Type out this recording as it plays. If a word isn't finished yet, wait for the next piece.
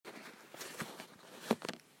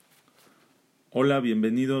Hola,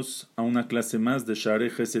 bienvenidos a una clase más de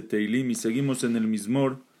Curso Tehilim y seguimos en el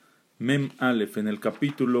Mizmor Mem Aleph, en el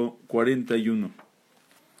capítulo 41.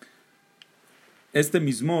 Este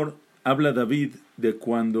Mizmor habla David de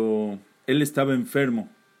cuando él estaba enfermo.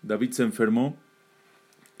 David se enfermó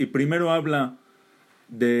y primero habla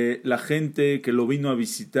de la gente que lo vino a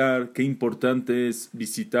visitar, qué importante es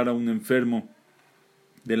visitar a un enfermo,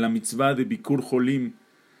 de la mitzvah de Bikur Jolim,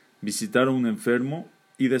 visitar a un enfermo.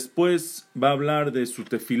 Y después va a hablar de su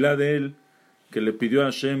tefilá de él, que le pidió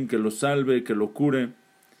a Hashem que lo salve, que lo cure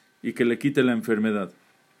y que le quite la enfermedad.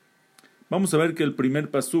 Vamos a ver que el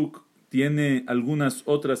primer pasuk tiene algunas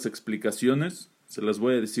otras explicaciones. Se las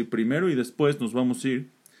voy a decir primero y después nos vamos a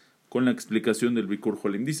ir con la explicación del Bikur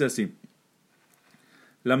Jolim. Dice así: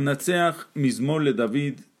 Lamnatseach Mizmor le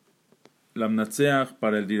David. Lamnatseach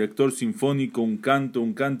para el director sinfónico, un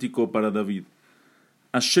cántico para David.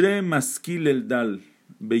 Ashre maskil el dal.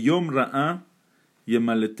 Beyom Ra'a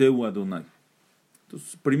Yemaleteu Adonai.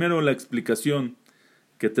 Entonces, primero la explicación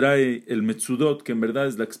que trae el Metzudot, que en verdad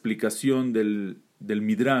es la explicación del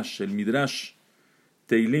Midrash, el Midrash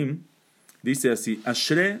Tehilim, dice así: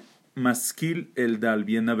 Ashre maskil el dal,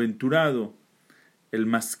 bienaventurado el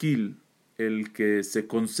maskil, el que se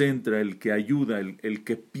concentra, el que ayuda, el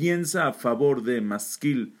que piensa a favor de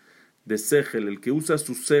maskil, de segel, el que usa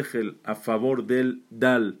su segel a favor del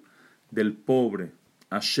dal, del pobre.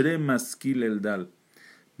 Ashre maskil el dal.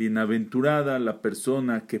 Bienaventurada la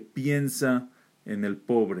persona que piensa en el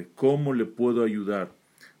pobre. ¿Cómo le puedo ayudar?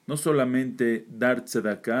 No solamente dar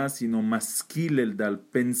tzedaká, sino maskil el dal.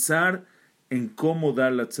 Pensar en cómo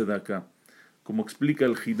dar la tzedaká. Como explica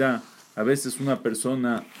el Jidá, a veces una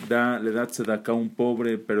persona le da tzedaká a un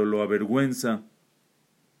pobre, pero lo avergüenza.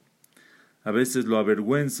 A veces lo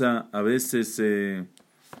avergüenza, a veces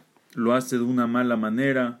lo hace de una mala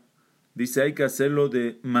manera. Dice, hay que hacerlo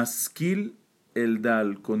de maskil el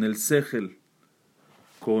dal, con el segel,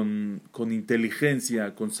 con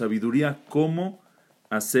inteligencia, con sabiduría, cómo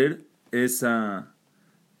hacer esa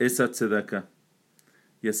tzedaká.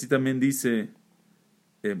 Y así también dice,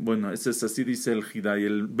 así dice el Hidai.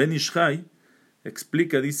 El Ben Ishai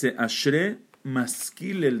explica, dice, Ashre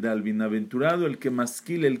maskil el dal, bienaventurado el que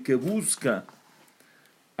maskil, el que busca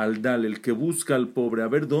al dal, el que busca al pobre. A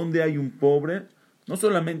ver, ¿dónde hay un pobre? No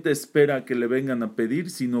solamente espera a que le vengan a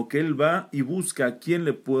pedir, sino que él va y busca a quién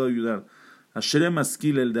le puedo ayudar. Ashre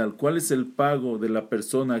maskil el dal. ¿Cuál es el pago de la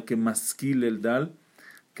persona que maskil el dal?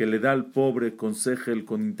 Que le da al pobre con segel,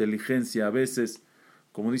 con inteligencia. A veces,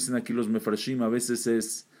 como dicen aquí los mefarshim, a veces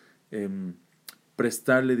es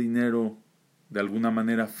prestarle dinero de alguna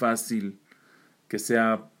manera fácil, que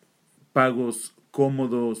sea pagos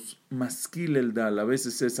cómodos. Maskil el dal. A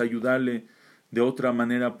veces es ayudarle de otra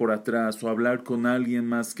manera por atrás, o hablar con alguien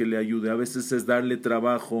más que le ayude. A veces es darle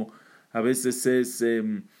trabajo, a veces es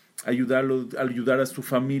ayudar a su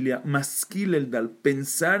familia. Maskil el dal,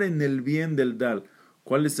 pensar en el bien del dal.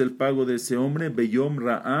 ¿Cuál es el pago de ese hombre? Beyom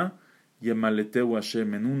Ra'a Yemaleteu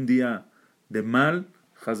Hashem, en un día de mal,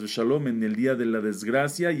 Chas v'Shalom, en el día de la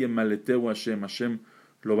desgracia, Yemaleteu Hashem, Hashem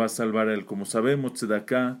lo va a salvar a él. Como sabemos,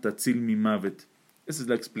 Tzedaká Tatzil Mimavet. Esa es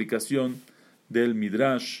la explicación del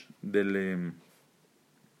Midrash, del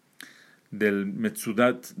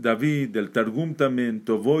Metzudat David, del Targum también,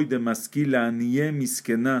 Tovoy de Maskila Aniye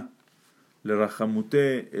Miskena, le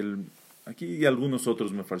Rahamute, aquí y algunos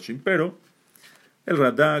otros mefarshim, pero el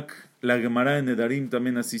Radak, la Gemara en Nedarim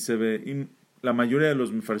también así se ve, y la mayoría de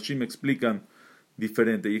los mefarshim explican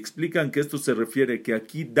diferente, y explican que esto se refiere, que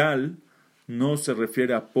aquí Dal no se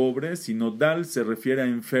refiere a pobre, sino Dal se refiere a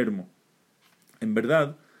enfermo. En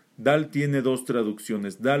verdad, Dal tiene dos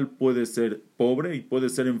traducciones. Dal puede ser pobre y puede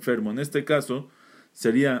ser enfermo. En este caso,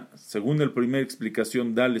 sería, según la primera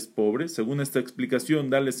explicación, Dal es pobre. Según esta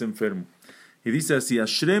explicación, Dal es enfermo. Y dice así: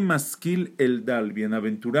 Ashre maskil el Dal,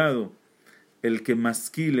 bienaventurado el que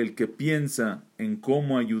maskil, el que piensa en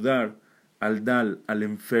cómo ayudar al Dal, al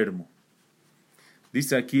enfermo.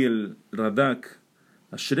 Dice aquí el Radak: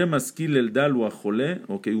 Ashre maskil el Dal u ajole,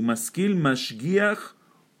 maskil mashgiach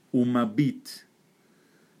umabit.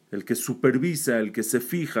 El que supervisa, el que se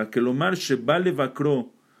fija, que lo marche, vale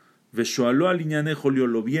vacro, veshoalo aliñane jolio,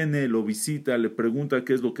 lo viene, lo visita, le pregunta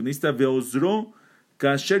qué es lo que necesita, veosro,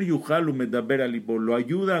 kasher yuhal umedaber alibo, lo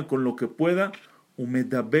ayuda con lo que pueda,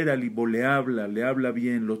 umedaber alibo, le habla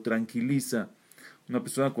bien, lo tranquiliza. Una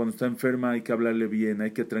persona cuando está enferma hay que hablarle bien,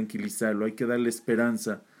 hay que tranquilizarlo, hay que darle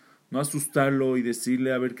esperanza, no asustarlo y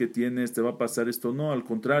decirle a ver qué tienes, te va a pasar esto, no, al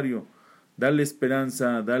contrario, darle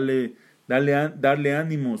esperanza, darle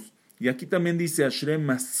ánimos. Y aquí también dice Ashre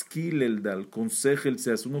maskil el dal, con segel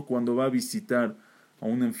se hace. Uno cuando va a visitar a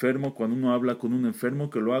un enfermo, cuando uno habla con un enfermo,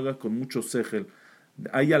 que lo haga con mucho segel.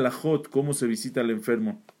 Hay alajot, cómo se visita al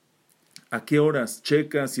enfermo. ¿A qué horas?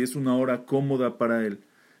 Checa si es una hora cómoda para él.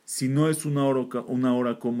 Si no es una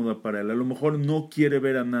hora cómoda para él. A lo mejor no quiere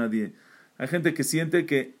ver a nadie. Hay gente que siente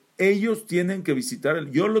que ellos tienen que visitar.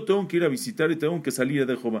 Yo lo tengo que ir a visitar y tengo que salir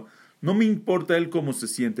de Jehová. No me importa él cómo se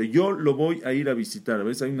siente. Yo lo voy a ir a visitar. A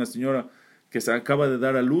veces hay una señora que se acaba de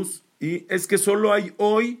dar a luz y es que solo hay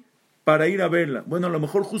hoy para ir a verla. Bueno, a lo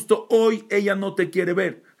mejor justo hoy ella no te quiere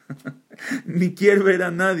ver. Ni quiere ver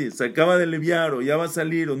a nadie, se acaba de aliviar o ya va a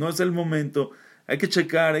salir o no es el momento. Hay que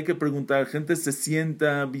checar, hay que preguntar. Gente se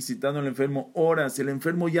sienta visitando al enfermo horas, el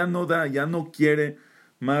enfermo ya no da, ya no quiere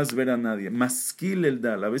más ver a nadie. Masquil el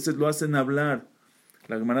dal, a veces lo hacen hablar.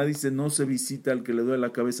 La Gemara dice, no se visita al que le duele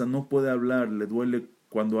la cabeza, no puede hablar, le duele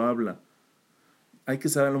cuando habla. Hay que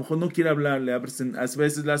saber, a lo mejor no quiere hablar, a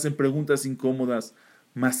veces le hacen preguntas incómodas.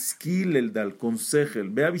 Masquil el dal, consejel,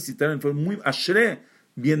 ve a visitar al enfermo, muy ashre.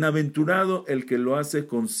 Bienaventurado el que lo hace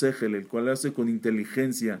con segel, el cual lo hace con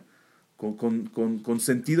inteligencia, con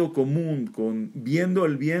sentido común, viendo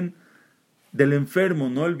el bien del enfermo,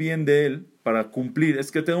 no el bien de él, para cumplir.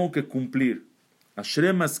 Es que tengo que cumplir.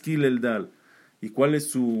 Ashre maskil el dal. ¿Y cuál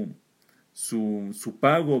es su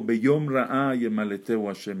pago? Beyom ra'a yemaleteu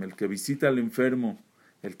Hashem. El que visita al enfermo,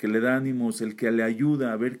 el que le da ánimos, el que le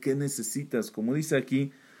ayuda a ver qué necesitas. Como dice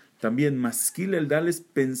aquí, también, masquil el dal es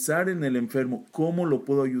pensar en el enfermo. ¿Cómo lo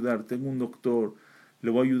puedo ayudar? Tengo un doctor,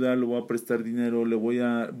 le voy a ayudar, le voy a prestar dinero, le voy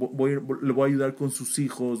a ayudar con sus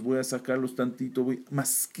hijos, voy a sacarlos tantito.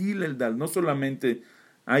 Masquil el dal, no solamente,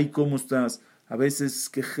 ay, ¿cómo estás? A veces,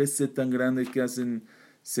 qué geste tan grande que hacen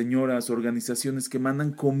señoras, organizaciones que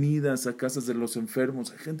mandan comidas a casas de los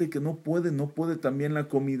enfermos. Hay gente que no puede también la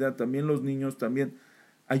comida, también los niños, también.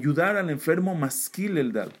 Ayudar al enfermo, masquil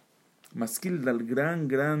el dal. Masquil el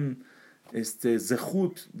gran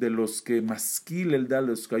zehut de los que masquil el dal,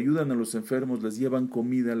 los que ayudan a los enfermos, les llevan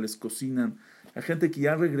comida, les cocinan. Hay gente que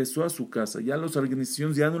ya regresó a su casa, ya las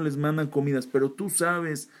organizaciones ya no les mandan comidas, pero tú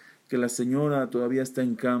sabes que la señora todavía está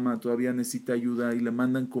en cama, todavía necesita ayuda y le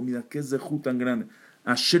mandan comida. ¿Qué zehut tan grande?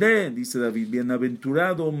 Ashre, dice David,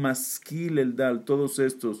 bienaventurado masquil el dal, todos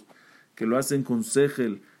estos que lo hacen con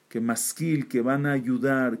segel, que masquil, que van a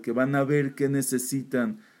ayudar, que van a ver qué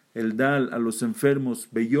necesitan. El dal a los enfermos,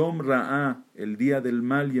 Beyom Ra'a, el día del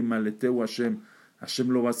mal, Yemaleteu Hashem. Hashem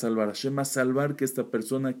lo va a salvar. Hashem va a salvar que esta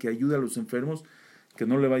persona que ayuda a los enfermos, que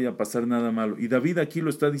no le vaya a pasar nada malo. Y David aquí lo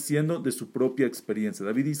está diciendo de su propia experiencia.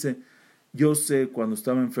 David dice, yo sé cuando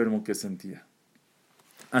estaba enfermo qué sentía.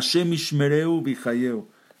 Hashem ishmereu vihayeu.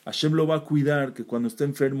 Hashem lo va a cuidar, que cuando esté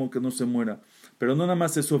enfermo que no se muera. Pero no nada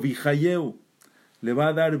más eso, vihayeu. Le va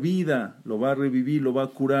a dar vida, lo va a revivir, lo va a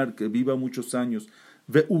curar, que viva muchos años.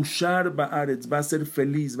 Ve'ushar ba'aretz, va a ser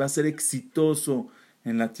feliz, va a ser exitoso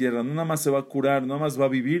en la tierra. No nada más se va a curar, no nada más va a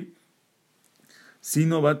vivir,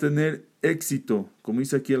 sino va a tener éxito. Como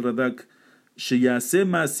dice aquí el Radak, sheyaseh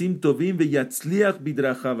ma'asim tovim ve'yatzliach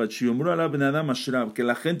bidrachav, sheyomru alav ben adam ashrav, que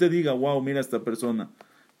la gente diga, wow, mira esta persona,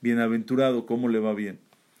 bienaventurado, cómo le va bien.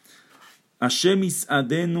 Hashem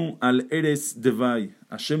is'adenu al eres devai,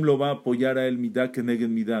 Hashem lo va a apoyar a él midá keneged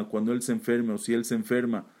midá, cuando él se enferme o si él se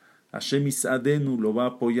enferma. Hashem is'adenu lo va a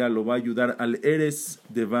apoyar, lo va a ayudar al eres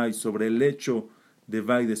devai, sobre el lecho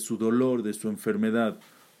devai, de su dolor, de su enfermedad.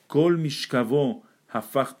 Kol mishkavo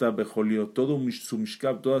hafachta bejolio, todo su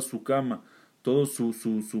mishkav, toda su cama, todo su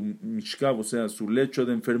mishkav, o sea, su lecho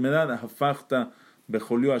de enfermedad, hafachta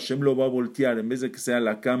bejolio, Hashem lo va a voltear, en vez de que sea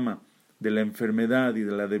la cama de la enfermedad y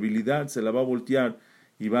de la debilidad, se la va a voltear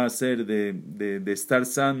y va a hacer de estar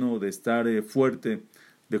sano, de estar fuerte,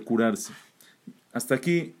 de curarse. Hasta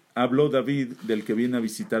aquí habló David del que viene a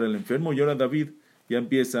visitar al enfermo y ahora David ya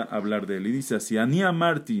empieza a hablar de él y dice así, Ani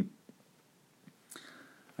amarti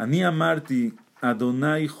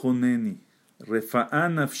Adonai joneni refa'a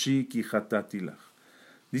nafshi ki chatati lach.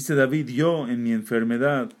 Dice David, yo en mi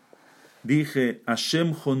enfermedad dije,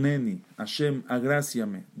 Hashem joneni, Hashem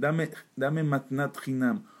agráciame, dame matnat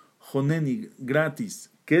chinam, joneni, gratis.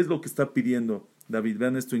 ¿Qué es lo que está pidiendo David?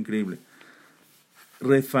 Vean esto increíble.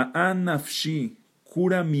 Refa'a nafshi,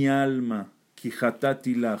 cura mi alma,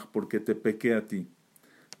 kijatati lach, porque te pequé a ti.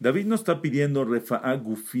 David no está pidiendo refa'a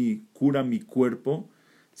gufi, cura mi cuerpo,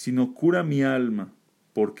 sino cura mi alma.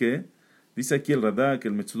 ¿Por qué? Dice aquí el Radak,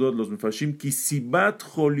 el Metzudot, los Mefashim, kisibat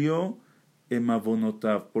jolio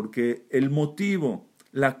emavonotav, porque el motivo,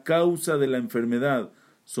 la causa de la enfermedad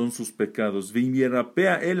son sus pecados.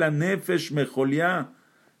 Vimierapea el anefesh mejolia.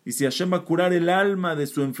 Y si Hashem va a curar el alma de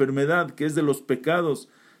su enfermedad, que es de los pecados,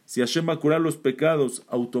 si Hashem va a curar los pecados,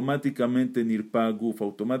 automáticamente nirpa guf,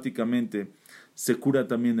 automáticamente se cura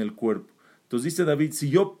también el cuerpo. Entonces dice David, si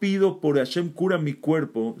yo pido por Hashem cura mi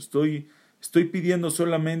cuerpo, estoy pidiendo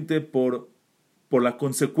solamente por la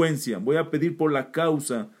consecuencia, voy a pedir por la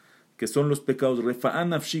causa, que son los pecados. Refa'an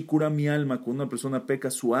nafshi, cura mi alma. Cuando una persona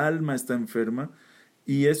peca, su alma está enferma,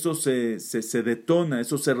 y eso se detona,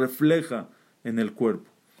 eso se refleja en el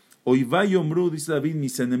cuerpo. Oivay omru, dice David,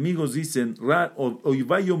 mis enemigos dicen,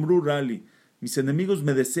 Oivay omru rali, mis enemigos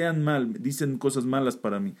me desean mal, dicen cosas malas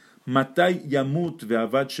para mí. Matai yamut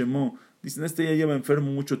ve'avad shemo, dicen, este ya lleva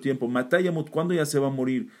enfermo mucho tiempo. Matai yamut, ¿cuándo ya se va a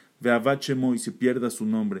morir? Ve'avad shemo, y si pierda su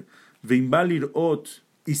nombre. Veimbalir ot,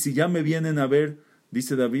 y si ya me vienen a ver,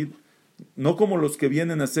 dice David, no como los que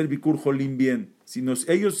vienen a hacer Bikur Jolim bien, sino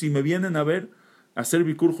ellos si me vienen a ver, a hacer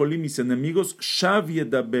Bikur Jolim, mis enemigos, Shav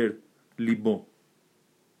yedaber libo.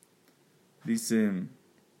 Dice,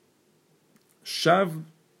 Shav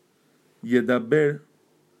yedaber,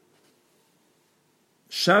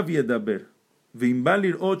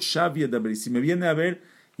 Veimbalir ot Shav yedaber. Y si me viene a ver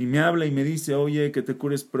y me habla y me dice, oye, que te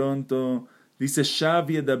cures pronto, dice Shav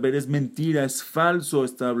yedaber, es mentira, es falso,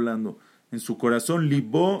 está hablando. En su corazón,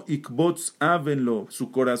 libo ikbots avenlo,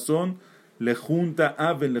 su corazón le junta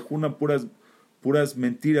puras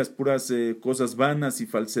mentiras, puras cosas vanas y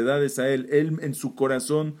falsedades a él. Él en su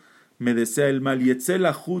corazón me desea el mal. Y etzel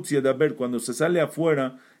achutz yedaber, cuando se sale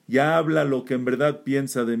afuera, ya habla lo que en verdad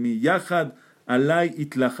piensa de mí. Yahad alay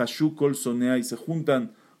itlahashu kol soneai, se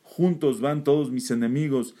juntan juntos, van todos mis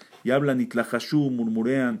enemigos y hablan itlahashu,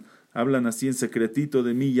 murmurean, hablan así en secretito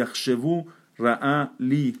de mí. Yachshevu ra'a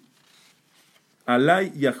li,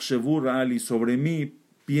 alay yachshevu ra'a li, sobre mí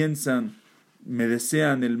piensan, me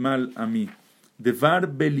desean el mal a mí.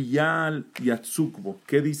 Devar Belial yatzukbo,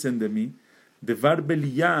 ¿qué dicen de mí? Devar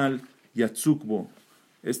Belial yatzukbo.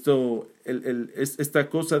 Esta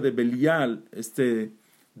cosa de Belial,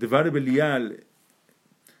 Devar Belial,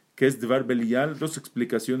 ¿qué es Devar Belial? Dos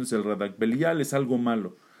explicaciones el Radak. Belial es algo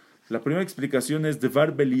malo. La primera explicación es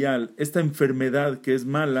Devar Belial, esta enfermedad que es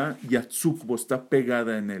mala, yatzukbo, está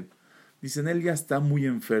pegada en él. Dicen, él ya está muy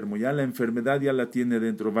enfermo, ya la enfermedad ya la tiene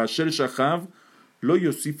dentro. Vasher shahav lo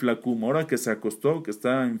yosif lakum, ahora que se acostó, que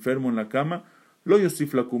está enfermo en la cama, lo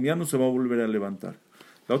yosif lakum, ya no se va a volver a levantar.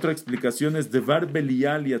 La otra explicación es Devar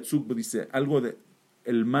Belial yatzukbo, dice algo de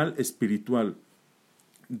el mal espiritual.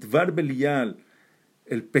 Devar Belial,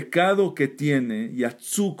 el pecado que tiene,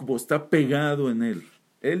 yatzukbo, está pegado en él.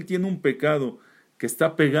 Él tiene un pecado que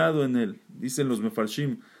está pegado en él. Dicen los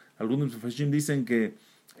mefarshim, algunos mefarshim dicen que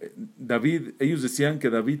David, ellos decían que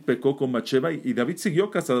David pecó con Bathsheba y David siguió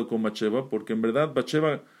casado con Bathsheba porque en verdad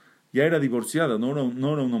Bathsheba ya era divorciada, no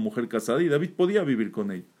era una mujer casada y David podía vivir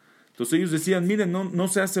con ella. Entonces ellos decían, miren, no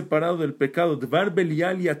se ha separado del pecado. Dvar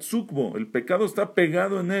Belial yatzukbo, el pecado está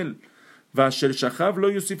pegado en él. Vasher shahav lo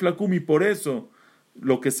yosif lakum, y por eso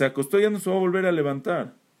lo que se acostó ya no se va a volver a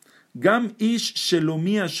levantar. Gam ish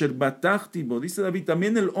shelomi asher batachtibo, dice David,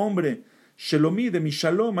 también el hombre Shelomi, de mi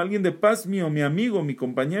shalom, alguien de paz mío, mi amigo, mi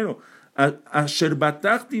compañero, asher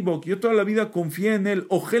batachtibo, que yo toda la vida confié en él,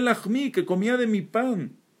 ojel achmi, que comía de mi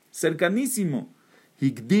pan, cercanísimo.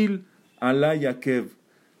 Higdil alay akev,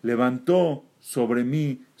 levantó sobre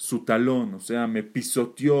mí su talón, o sea, me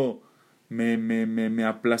pisoteó, me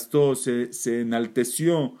aplastó, se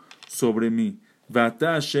enalteció sobre mí.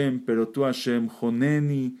 Vata Hashem, pero tú Hashem,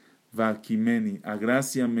 joneni vakimeni,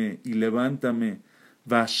 agráciame y levántame,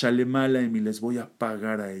 vashalemalaim, y les voy a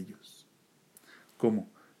pagar a ellos. ¿Cómo?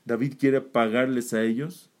 ¿David quiere pagarles a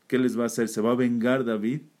ellos? ¿Qué les va a hacer? ¿Se va a vengar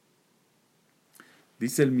David?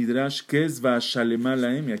 Dice el Midrash, ¿qué es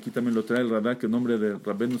vashalemalaim? Y aquí también lo trae el Radak, el nombre de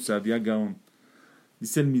Rabbeinu Saadia Gaon.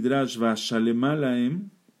 Dice el Midrash, vashalemalaim,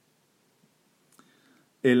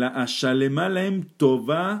 el ashalemalaim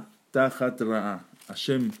tova tajat ra'a.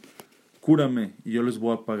 Hashem, cúrame y yo les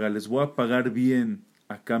voy a pagar bien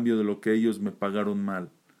a cambio de lo que ellos me pagaron mal.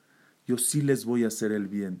 Yo sí les voy a hacer el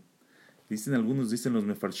bien. Algunos dicen los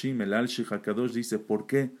mefarshim, el Al-Shich HaKadosh dice, ¿por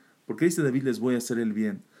qué? ¿Por qué dice David les voy a hacer el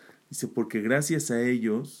bien? Dice, porque gracias a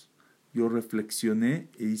ellos yo reflexioné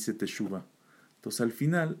e hice teshuva. Entonces al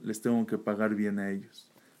final les tengo que pagar bien a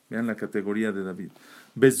ellos. Vean la categoría de David.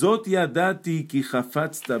 Bezot yadati ki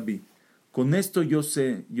chafatzta bi. Con esto yo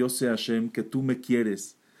sé Hashem, que tú me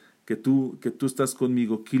quieres, que tú estás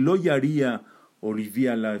conmigo. Kilo yaría oiví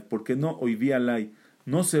alay, porque no oiví alay,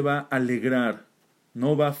 no se va a alegrar,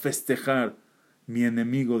 no va a festejar mi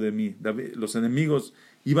enemigo de mí. David, los enemigos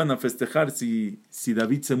iban a festejar si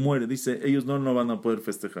David se muere, dice, ellos no van a poder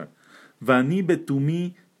festejar. Vani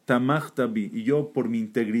betumi tamachtabi, y yo por mi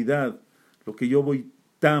integridad, lo que yo voy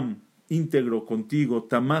íntegro contigo,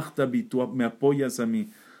 tamachtabi, tú me apoyas a mí,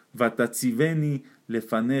 vatatziveni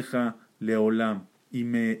lefaneja leolam, y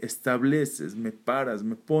me estableces, me paras,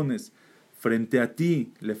 me pones frente a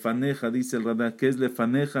ti, lefaneja, dice el Radá. ¿Qué es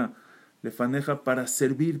lefaneja? Lefaneja para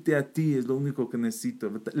servirte a ti, es lo único que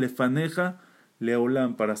necesito. Lefaneja,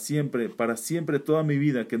 leolam, para siempre, toda mi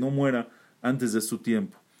vida, que no muera antes de su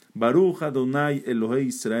tiempo. Baruch Adonai Elohei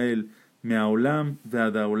Israel, me'aolam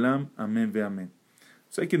ve'adaolam, amén ve'amén.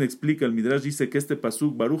 Hay quien explica, el Midrash dice que este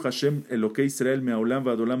pasuk, Baruch Hashem Elohei Israel, me'aolam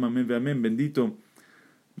ve'adolam, amén ve'amén, bendito,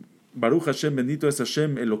 Baruch Hashem, bendito es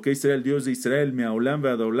Hashem, Elohei Israel, Dios de Israel, me'aolam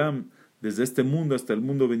ve'adolam, desde este mundo hasta el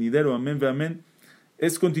mundo venidero, amén ve'amén.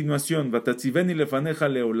 Es continuación, Vatatziveni lefaneja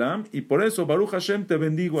leolam, y por eso, Baruch Hashem, te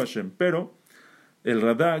bendigo Hashem. Pero el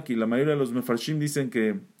Radak y la mayoría de los mefarshim dicen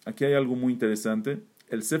que aquí hay algo muy interesante.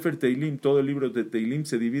 El Sefer Tehilim, todo el libro de Tehilim,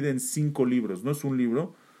 se divide en 5 libros. No es un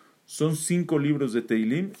libro, son 5 libros de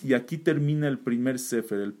Tehilim, y aquí termina el primer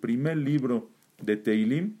Sefer. El primer libro de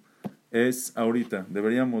Tehilim es ahorita.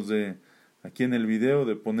 Deberíamos de, aquí en el video,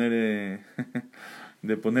 de poner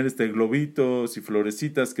globitos y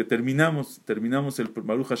florecitas, que terminamos el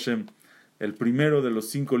Baruch Hashem, el primero de los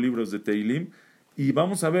 5 libros de Tehilim, y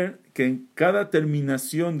vamos a ver que en cada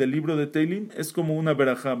terminación del libro de Tehilim es como una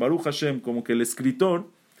verajá, Baruch Hashem, como que el escritor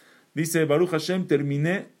dice, Baruch Hashem,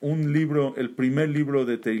 terminé un libro, el primer libro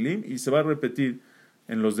de Tehilim, y se va a repetir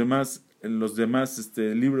en los demás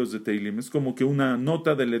libros de Tehilim. Es como que una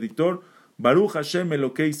nota del editor, Baruch Hashem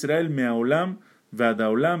Elokei Israel me'aolam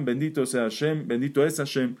ve'adaolam, bendito sea Hashem, bendito es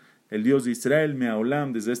Hashem, el Dios de Israel,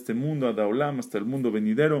 me'aolam, desde este mundo, adaolam, hasta el mundo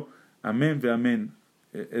venidero, amén ve'amén.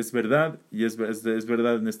 Es verdad, y es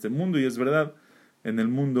verdad en este mundo, y es verdad en el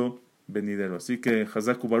mundo venidero. Así que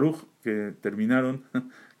Hazaku Baruch, que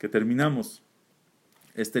terminamos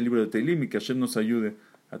este libro de Tehilim, y que Hashem nos ayude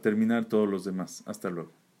a terminar todos los demás. Hasta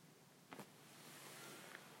luego.